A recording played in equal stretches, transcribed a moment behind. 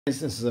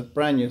This is a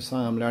brand new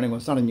song I'm learning. Well,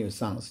 it's not a new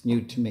song, it's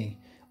new to me.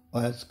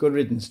 It's Good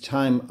Riddance,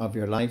 Time of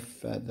Your Life.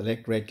 The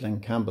late great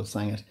Glenn Campbell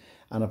sang it.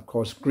 And of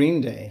course,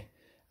 Green Day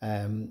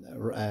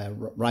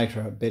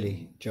writer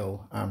Billy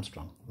Joe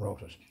Armstrong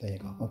wrote it. There you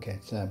go. Okay,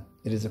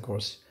 it is, of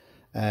course,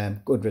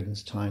 Good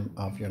Riddance, Time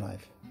of Your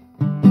Life.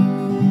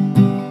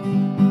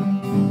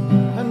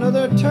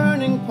 Another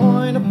turning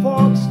point, a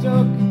fork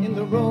stuck in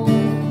the road.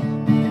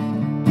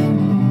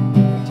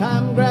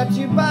 Time grabs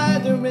you by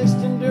the wrist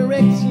and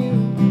directs you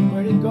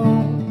where to go.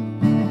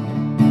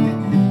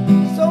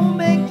 So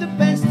make the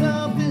best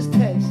of this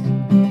test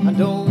and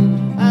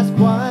don't ask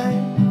why.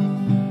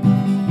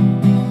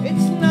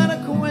 It's not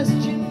a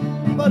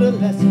question but a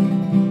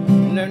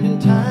lesson learned in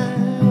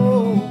time.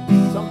 Oh,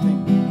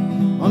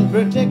 something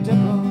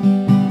unpredictable,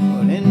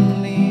 but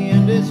in the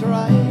end it's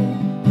right.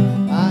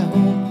 I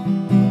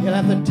hope you'll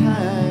have the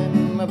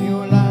time of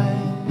your life.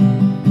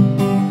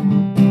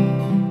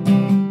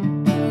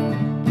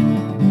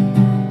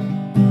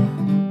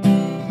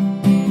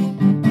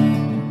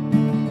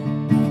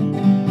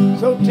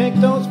 So take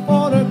those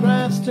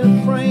photographs to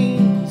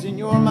frames in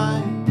your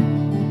mind.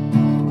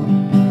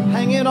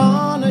 Hang it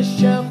on a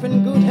shelf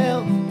in good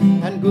health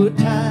and good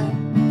time.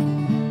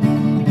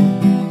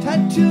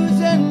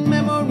 Tattoos and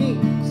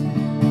memories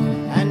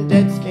and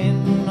dead skin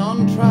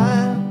on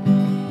trial.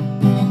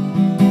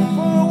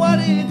 For what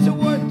it's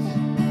worth,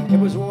 it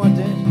was worth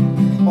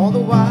it all the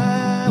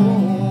while.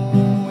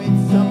 Oh,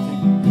 it's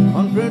something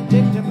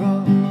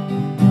unpredictable,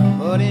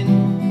 but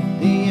in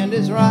the end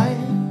it's right.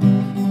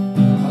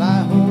 Well,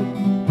 I hope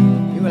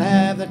you will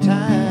have the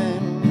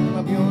time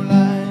of your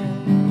life.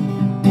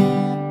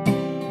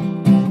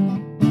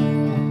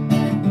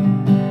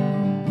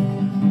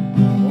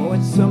 Oh,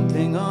 it's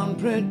something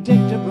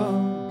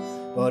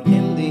unpredictable, but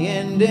in the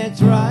end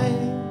it's right.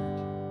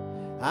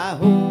 I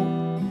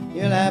hope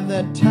you'll have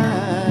the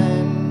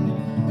time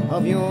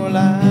of your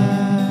life.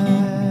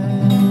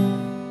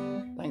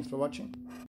 Thanks for watching.